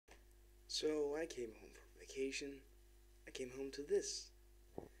So I came home from vacation. I came home to this.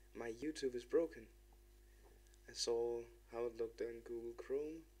 My YouTube is broken. I saw how it looked on Google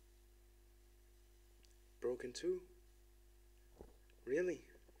Chrome. Broken too? Really?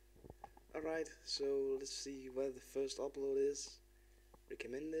 Alright, so let's see where the first upload is.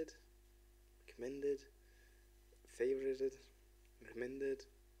 Recommended, recommended, favorited, recommended,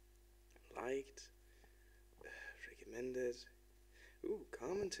 liked, recommended,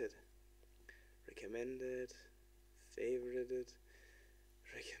 commented, recommended, favorited,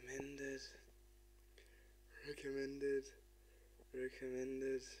 recommended, recommended,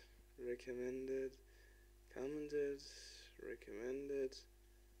 recommended, recommended, commented, recommended,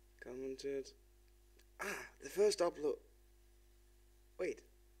 commented. The first upload. Wait,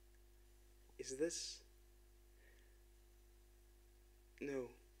 is this? No.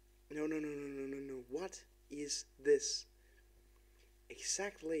 No, no, no, no, no, no, no. What is this?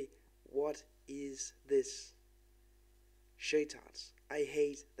 Exactly what is this? Shaytards. I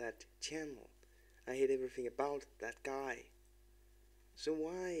hate that channel. I hate everything about that guy. So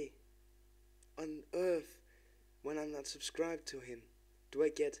why on earth, when I'm not subscribed to him, do I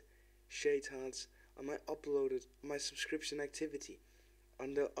get shaytards on my subscription activity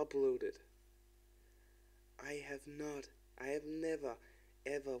under uploaded? I have never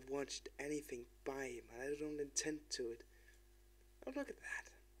ever watched anything by him, and I don't intend to it. Oh, look at that.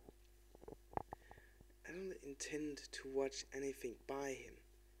 I don't intend to watch anything by him.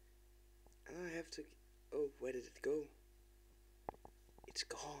 And I have to... Oh, where did it go? It's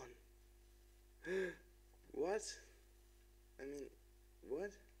gone. What? I mean,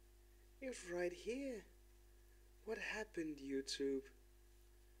 what? It was right here. What happened, YouTube?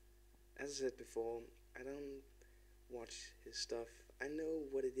 As I said before, I don't watch his stuff. I know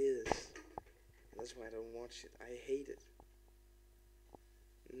what it is. That's why I don't watch it. I hate it.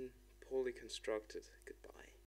 Poorly constructed.